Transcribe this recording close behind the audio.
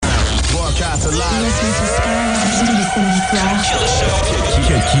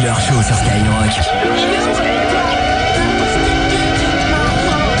Quel killer show sur Skyrock.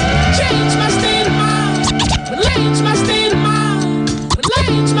 Change my state of mind. Change my state of mind.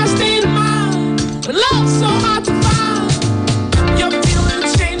 Change my state of mind. But love's so hard to find. Your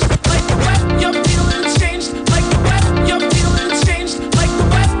feelings changed like the weather. Your feelings changed like the weather. Your feelings changed like the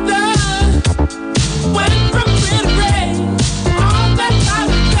weather. Went from clear to gray. All that time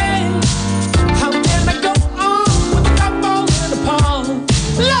to pay. How can I go on without falling apart?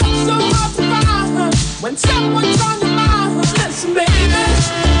 Love's so hard to find when someone's on your mind. Listen, baby,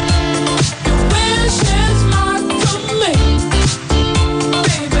 your wish is mine to me.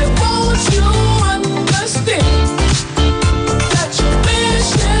 Baby, won't you understand that your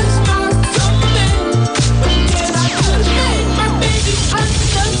wish is mine to me? But can I just make my baby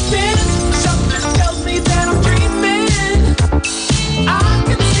understand? Something tells me that I'm dreaming. I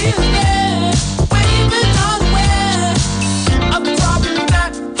can see us there, waving unaware of problems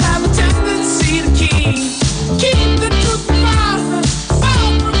that have a tendency to keep the truth behind, far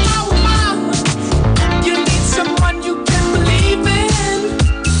from our minds. You need someone you can believe in.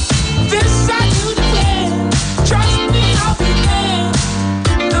 This I do declare. Trust me, I'll be there.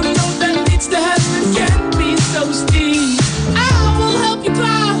 The road that leads to heaven can be so steep. I will help you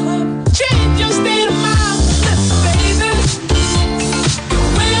climb. Change your state of mind. Listen, baby, your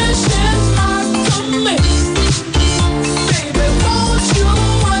wish is mine to me. Baby, won't you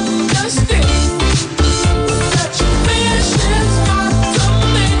understand that your wish is mine to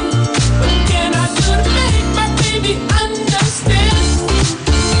me? What can I do to make my baby understand?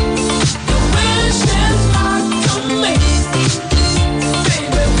 Your wish is mine to me.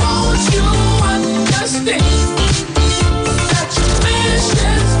 Baby, won't you understand that your wish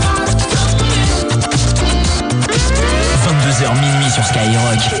is mine to me? 22h minuit sur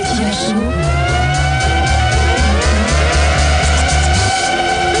Skyrock.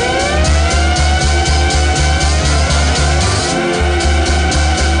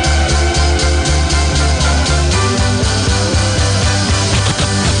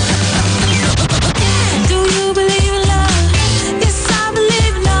 Do you believe in love? Yes, I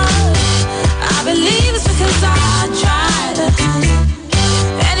believe in love. I believe it's because I tried.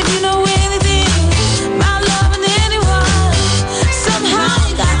 And if you know anything about loving anyone, somehow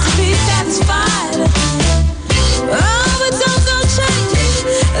you got to be satisfied.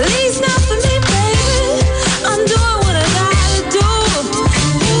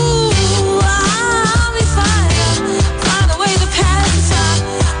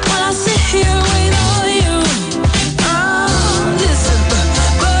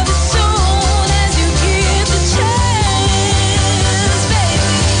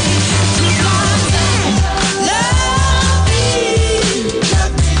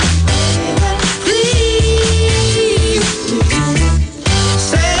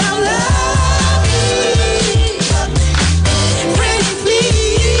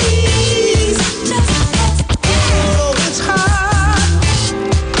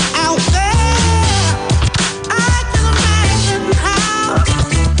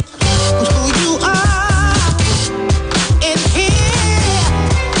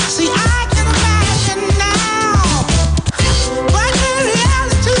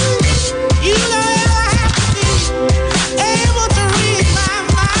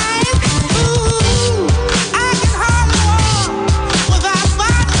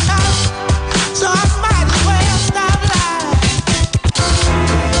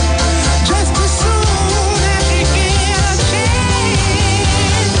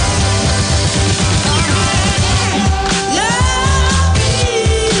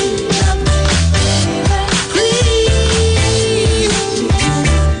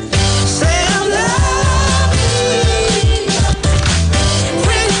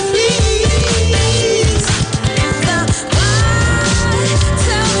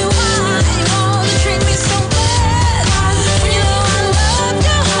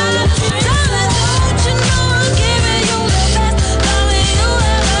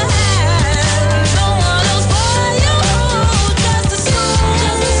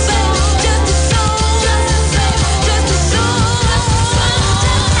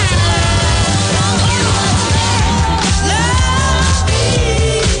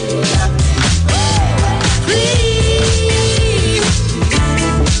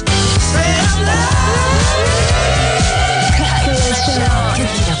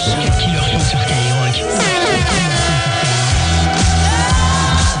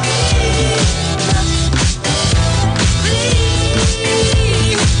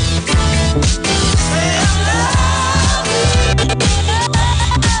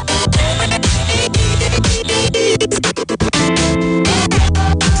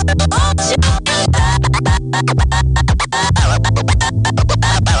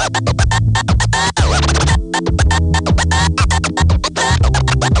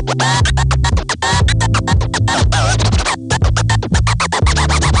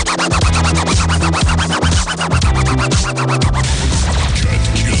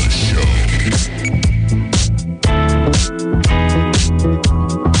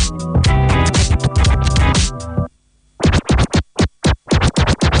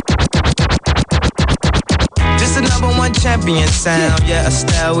 champion sound. Yeah,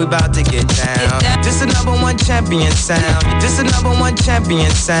 Estelle, we about to get down. This a number one champion sound. This a number one champion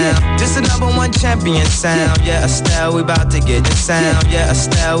sound. This a number one champion sound. Yeah, Estelle, we about to get the sound. Yeah,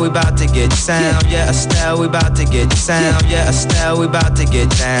 Estelle, we about to get sound. Yeah, Estelle, we about to get sound. Yeah, Estelle, we about to get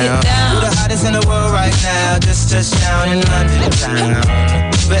down. Who the hottest in the world right now? Just down in London town.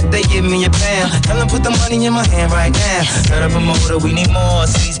 Bet they give me a pound. Tell them put the money in my hand right now. Set up a motor, we need more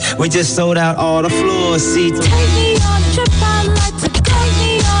seats. We just sold out all the floor seats. Take me on a trip, I'd like to. Take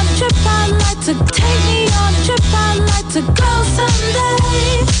me on a trip, I'd like to. Take me on a trip, I'd like to go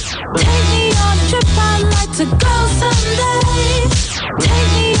someday. Take me on a trip, I'd like to go someday. Take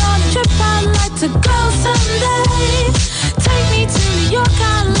me on a trip, I'd like to go someday. Take me to New York,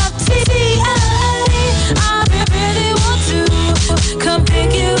 I'd love to see LA. I really want to come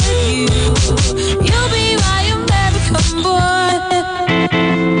pick it with you. You'll be my American boy.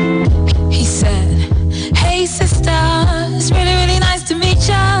 He said, hey sister, it's really, really nice to meet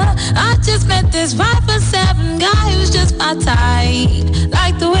ya. I just met this 5'7" guy who's just my type.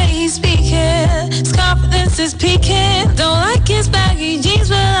 Like the way he's speaking, his confidence is peaking. Don't like his baggy jeans,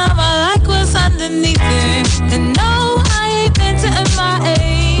 but I'ma like what's underneath it. And no, I ain't been to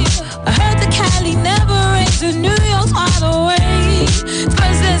MIA. I heard the Cali never rains and New York's wide awake.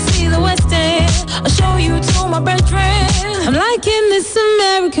 First let's see the West End, I'll show you to my brethren. I'm liking this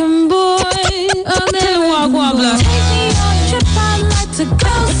American boy. Tell him walk wobbler. Take me on a trip, I'd like to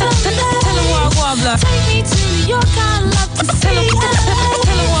go someday. Tell him walk wobbler. Take me to New York, I'd love to see LA.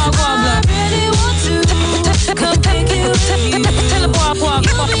 Tell him walk wobbler. I really want to come take you with me. Tell him walk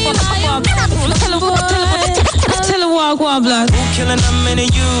wobbler. Tell him walk wobbler. Who killing them in the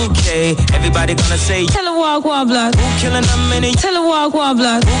UK? Everybody gonna say. Tell him walk wobbler. Who killing them in the? Tell him walk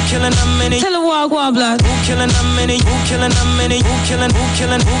wobbler. Who killing them in the? Tell him walk wobbler. Who killing them in the? Who killing them in the? Who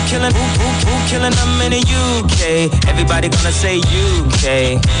killing them in the UK? Everybody gonna say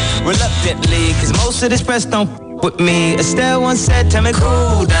UK. Reluctantly, cause most of this press don't with me. Estelle once said, tell me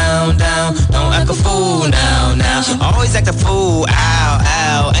cool down, down. Don't act a fool now, now. Always act a fool, ow,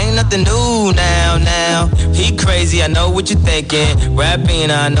 ow. Ain't nothing new now, now. He crazy, I know what you're thinking. Rapping,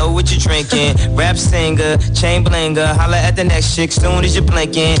 I know what you're drinking. Rap singer, chain blinger. Holla at the next chick soon as you're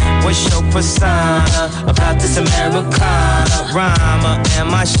blinking. What's your persona about this Americana? Rhymer,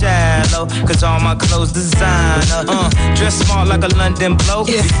 am I shallow? Cause all my clothes designer. Dress smart like a London bloke.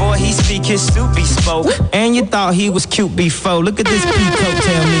 Before he speak, his suit be spoke. And you thought he was cute before. Look at this peacoat,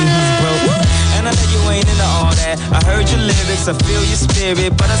 tell me he's broke. And I know you ain't into all that. I heard your lyrics, I feel your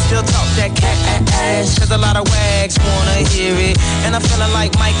spirit, but I still talk that cat ass. Cause a lot of wags wanna hear it. And I'm feeling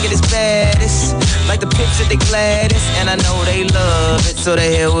like Mike at his baddest. Like the pics at the gladdest. And I know they love it, so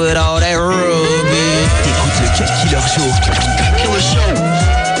they here with all that rubbish. T'écoutes le Cut Killer Show. Cut Killer Show.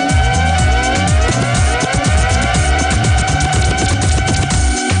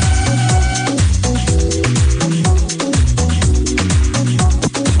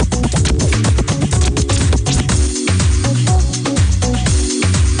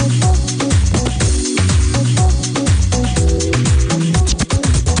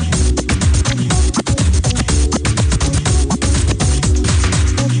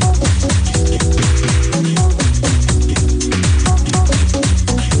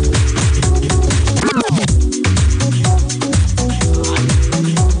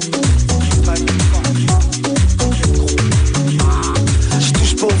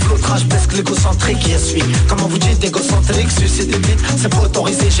 C'est pas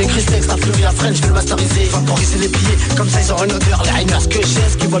autorisé, j'ai écrit ce texte, un fleuve et un frein, je vais le masteriser. Vaporiser les billets, comme ça ils auront une odeur. Les rhymers que j'ai,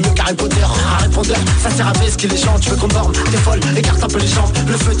 ce qui voit mieux qu'Harry Potter. Un répondeur, ça sert à baisser les gens. Tu veux qu'on dorme, t'es folle, écarte un peu les jambes.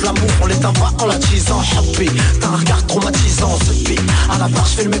 Le feu de l'amour, on l'éteint pas en l'attisant. Happy, t'as un regard traumatisant. Ce pire, à la barre,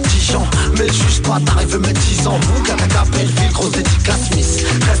 je fais le mes petits gens. Mais le juge pas, t'arrives mes 10 ans. Bouc à la Belleville, grosse dédicace Miss.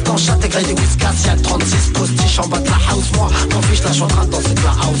 Reste en chat, intégré des whiskas. Y'a le 36 postiches en bas de la house. Moi, m'en fiche, là, je suis en train de danser de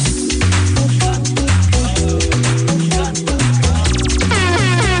la house.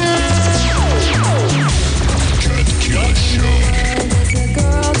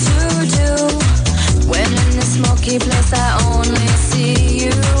 Place I only see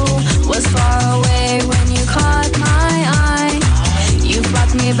you was far away when you caught my eye. You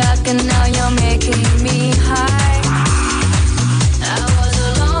brought me back and now you're making me high. I was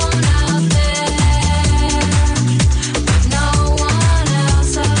alone out there with no one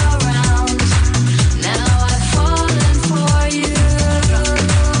else around.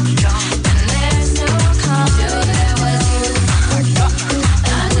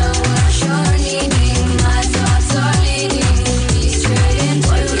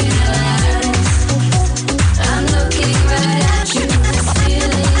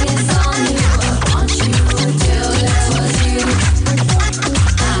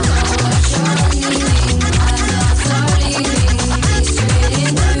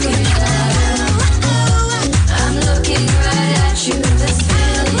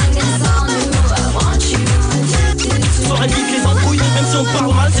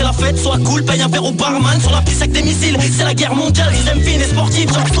 paye un verre au barman. Sur la piste avec des missiles, c'est la guerre mondiale. Ils aiment fine et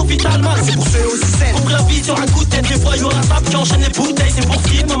sportive, genre Sophie Talman. C'est pour ceux aussi saines, pour la vie sur un coup de tête. Les voyous à la table qui enchaînent les bouteilles. C'est pour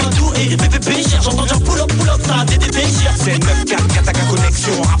Skip, Mamadou et PPP cher. J'entends dire pull up, ça a DDT cher. C'est 9-4, Kataka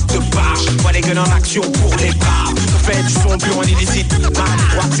connexion, rap de barge. Vois les guns en action pour les braves. On fait du son plus on illicite. Mal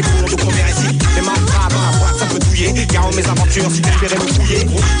droite, c'est pour de premier récit. Les malfrats dans la boîte, ça peut douiller. Garde mes aventures si t'espérais me fouiller.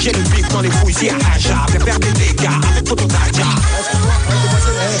 J'ai une bif dans les fouilles, ici à Aja. Viens faire des dégâts avec photo d'Aja.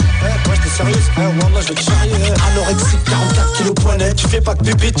 Moi j'étais sérieuse, wallah je vais te charrier. Anorexique, 44 kilos poinet. Tu fais pas que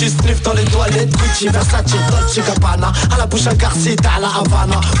pipi, tu sniffes dans les toilettes. Gucci, Versace, Dolce Gabbana. À la bouche un Garcita, à la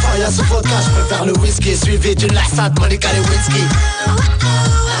Havana. Faya sous vodka, je préfère le whisky. Suivi d'une Lassade, Monica Lewinsky. I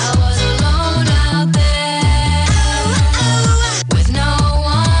was alone out there with no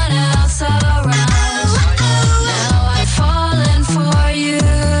one else around. Now I've fallen for you,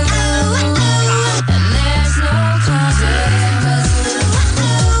 and there's no consequence.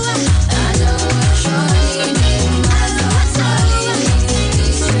 I know what you're needing, my thoughts are leading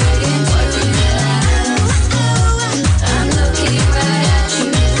straight into your. I'm looking right at you,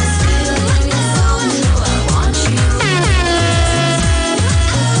 this feeling is on you. I want you.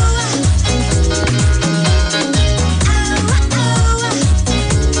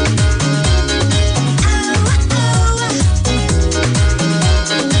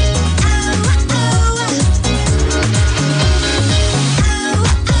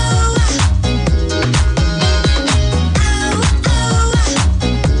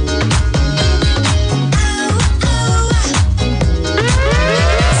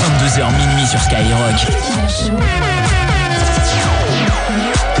 Minuit sur Skyrock.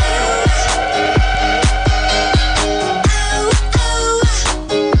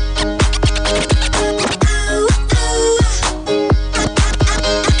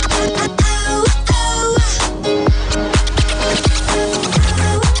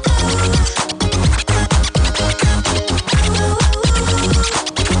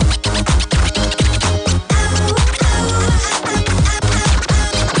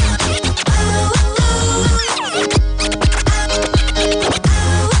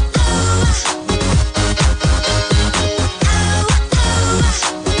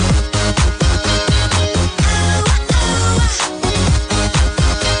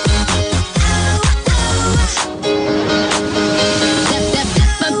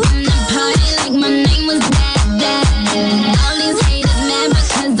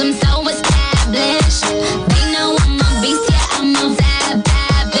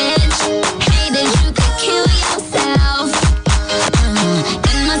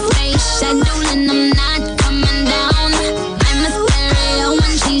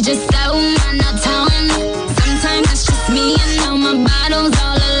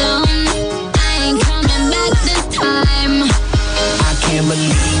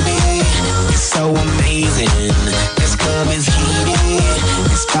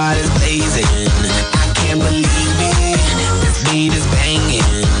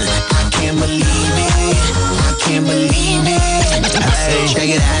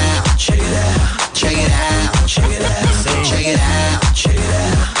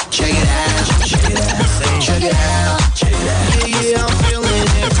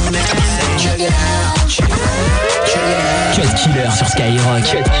 Cut Killer sur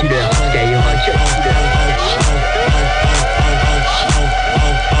Skyrock. Cut Killer sur Skyrock.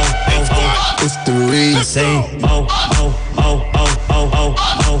 It's the reason.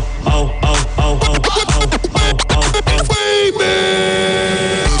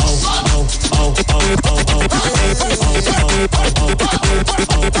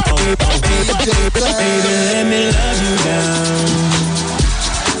 Let me love you down.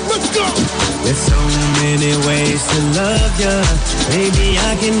 Let's go. There's so many ways to love ya. Baby,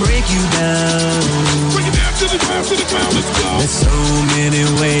 I can break you down. Bring it down to the ground, let's go. There's so many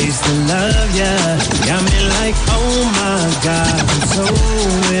ways to love ya. Got me like, oh my God, I'm so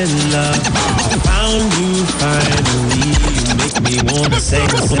in love. I found you finally. You make me wanna say,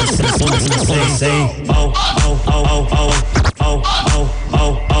 oh, oh, oh, oh, oh, oh, oh, oh,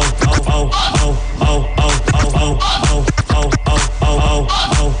 oh.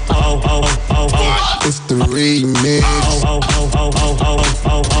 It's the remix.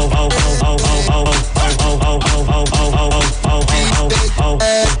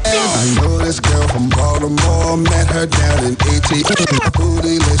 I know this girl from Baltimore, met her down in AT. Ooh,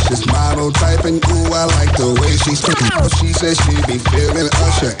 delicious model type, and ooh, I like the way she speaks. She says she be feeling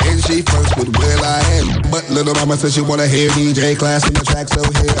Usher, and she first with Will I Am. But little mama says she wanna hear DJ Class on the track, so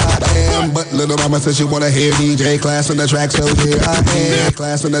here I am. But little mama says she wanna hear DJ Class on the track, so here I am.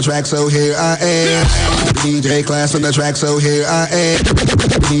 Class on the track, so here I am. DJ Class on the track, so here I am.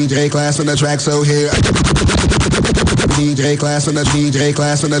 DJ Class on the track, so here I am. DJ Class on the DJ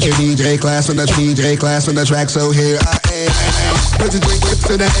Class on the DJ Class on the DJ Class on the track, so here I am. Put your drink whips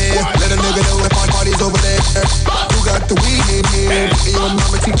in the air, let a nigga know if our party's over there. Who got the weed in here? Your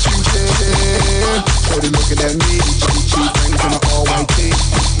mama teach you shit. Shorty looking at me, she brings in an all white tee.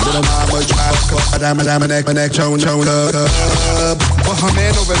 Little mama drive a car, diamond neck, chone up. But her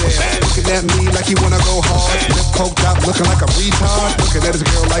man over there, looking at me like he wanna go hard. Lip poked out, looking like a retard. Looking at his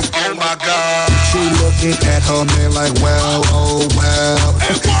girl like, oh my god. She looking at her man like, well, oh well.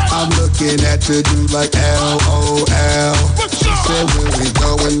 I'm looking at the dude like, LOL. She said, when we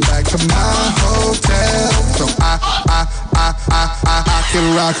going back to my hotel? So I can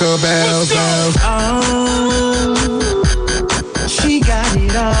rock her bells. Oh, she got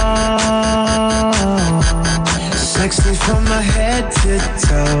it all. Sexy from my head to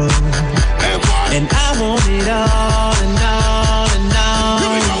toe. And I want it all and all and all.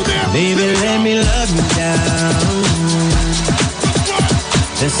 Baby, let me love you down.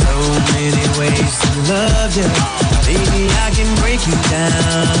 There's so many ways to love you. Baby, I can break you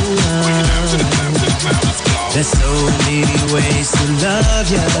down. There's so many ways to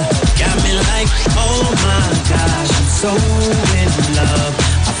love you. Got me like, oh my gosh, I'm so in love.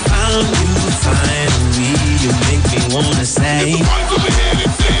 I found you finally. You make me wanna say, if the party's over here,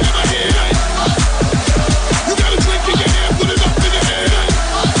 then say it in my head. You got a drink in your hand, put it up in your head.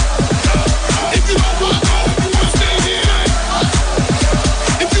 If you don't wanna go, if you wanna stay here.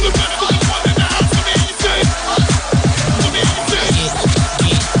 If you the best looking one in the house, let me hear you say. Let me hear you say.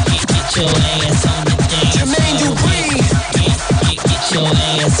 Get your ass on the dance. Jermaine Dupri. Get your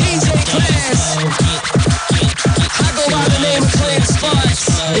ass DJ Class. I go by the name of Clarence Sparks.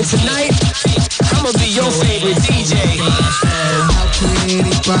 And tonight, I'ma be your favorite DJ. How can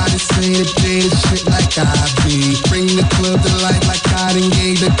anybody say that they the shit like I be? Bring the club to life like I done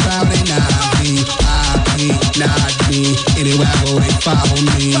gave the crowd and not me. Anywhere I go, they follow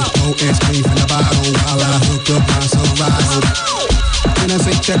me. OSP from the bottle while I hook up my Serato. When I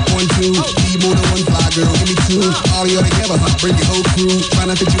say check 1, 2, need more than one fly girl, give me two. All y'all together, bring your whole crew. Trying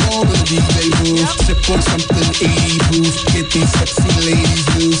to fit you all in the DJ booth. Sip on something 80 proof. Get these sexy ladies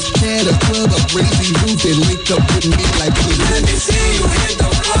loose. Tear the club up, raise the roof, and link up with me like Let me see you hit the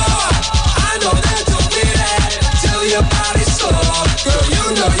floor. I know that you're with it. Till your body's sore. Girl,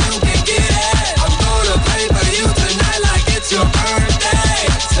 you know you can get it. I'm gonna play for you tonight like it's your birthday.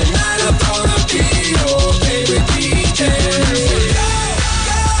 Tonight I'm gonna be your favorite DJ.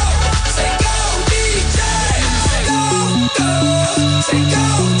 Say go DJ, say go, say go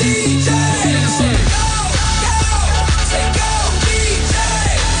DJ.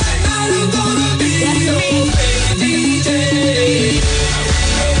 Tonight I'm gonna be your favorite DJ.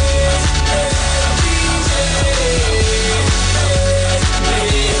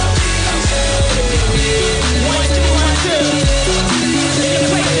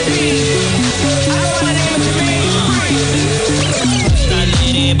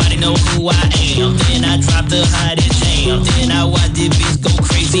 Everybody know who I am. Then I drop the hottest jam. Then I watch the bitch go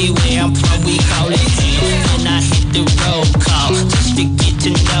crazy. Where I'm from, we call it jam. Then I hit the roll call just to get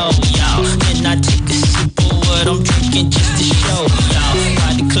to know y'all. Then I take a sip of what I'm drinking just to show y'all.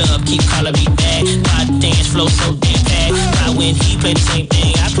 Why the club keep calling me back? Why the dance flow so damn packed? Why when he play the same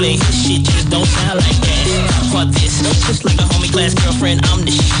thing I play, his shit just don't sound like that. For this, just like a homie Class girlfriend, I'm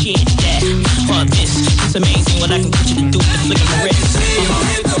the shit that. For this, it's amazing what I can get you to do with the flick of my wrist.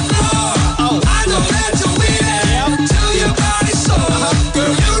 Hit the floor. Oh, I know that you're with it. Till your body's sore.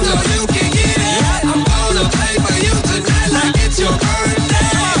 Girl, you know you can get it. I'm gonna play for you tonight like it's your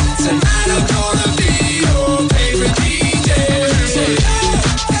birthday. Tonight I'm gonna be your favorite DJ. Say go,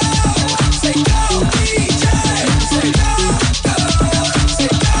 go, say go DJ. Say go, go, say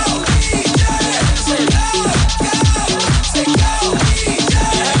go DJ. Say go, go, say go DJ.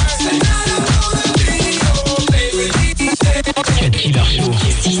 Tonight I'm gonna be your favorite DJ. Cut Killer Show.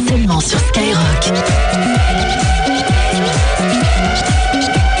 C'est seulement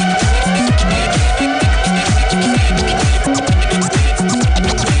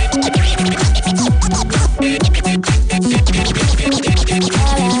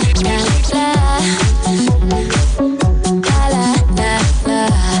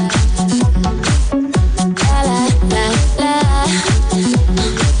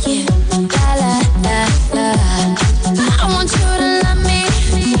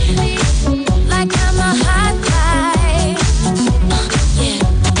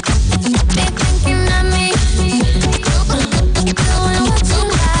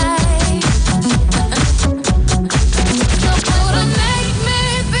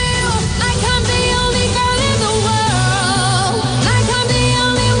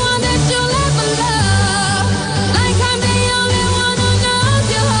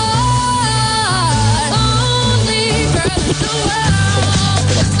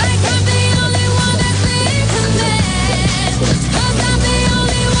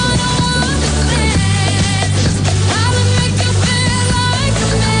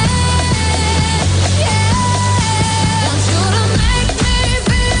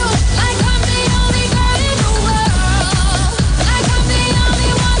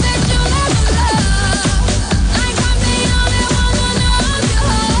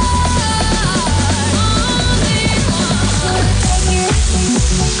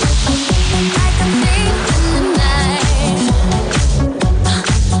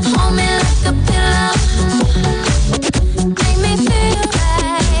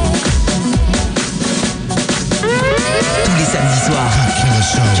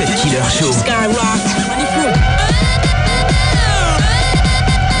Show.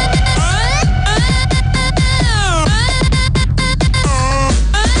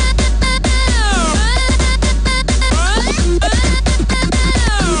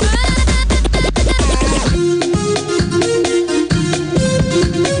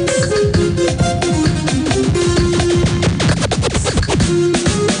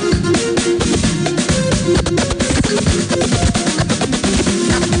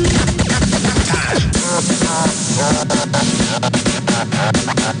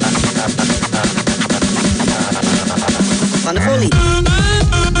 Van de Folie.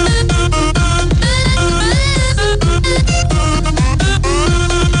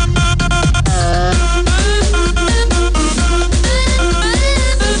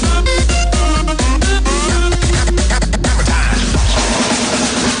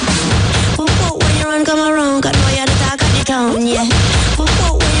 When you run, come around, got know you're the talk of the town, yeah. When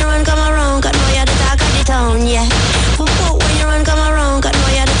you run, come around, got know you're the talk of the town, yeah. When you run, come around, got know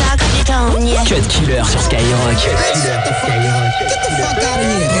you're the talk of the town, yeah. Cut Killer sur Skyrock. Get the fuck out of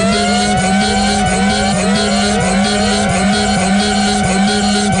here.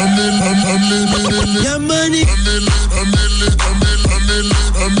 Your money. Your money.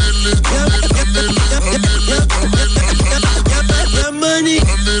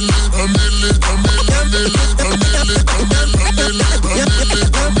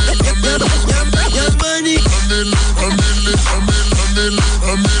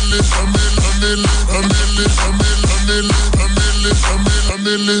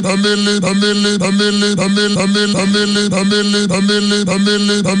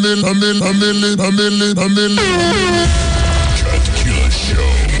 Cut Killer Show.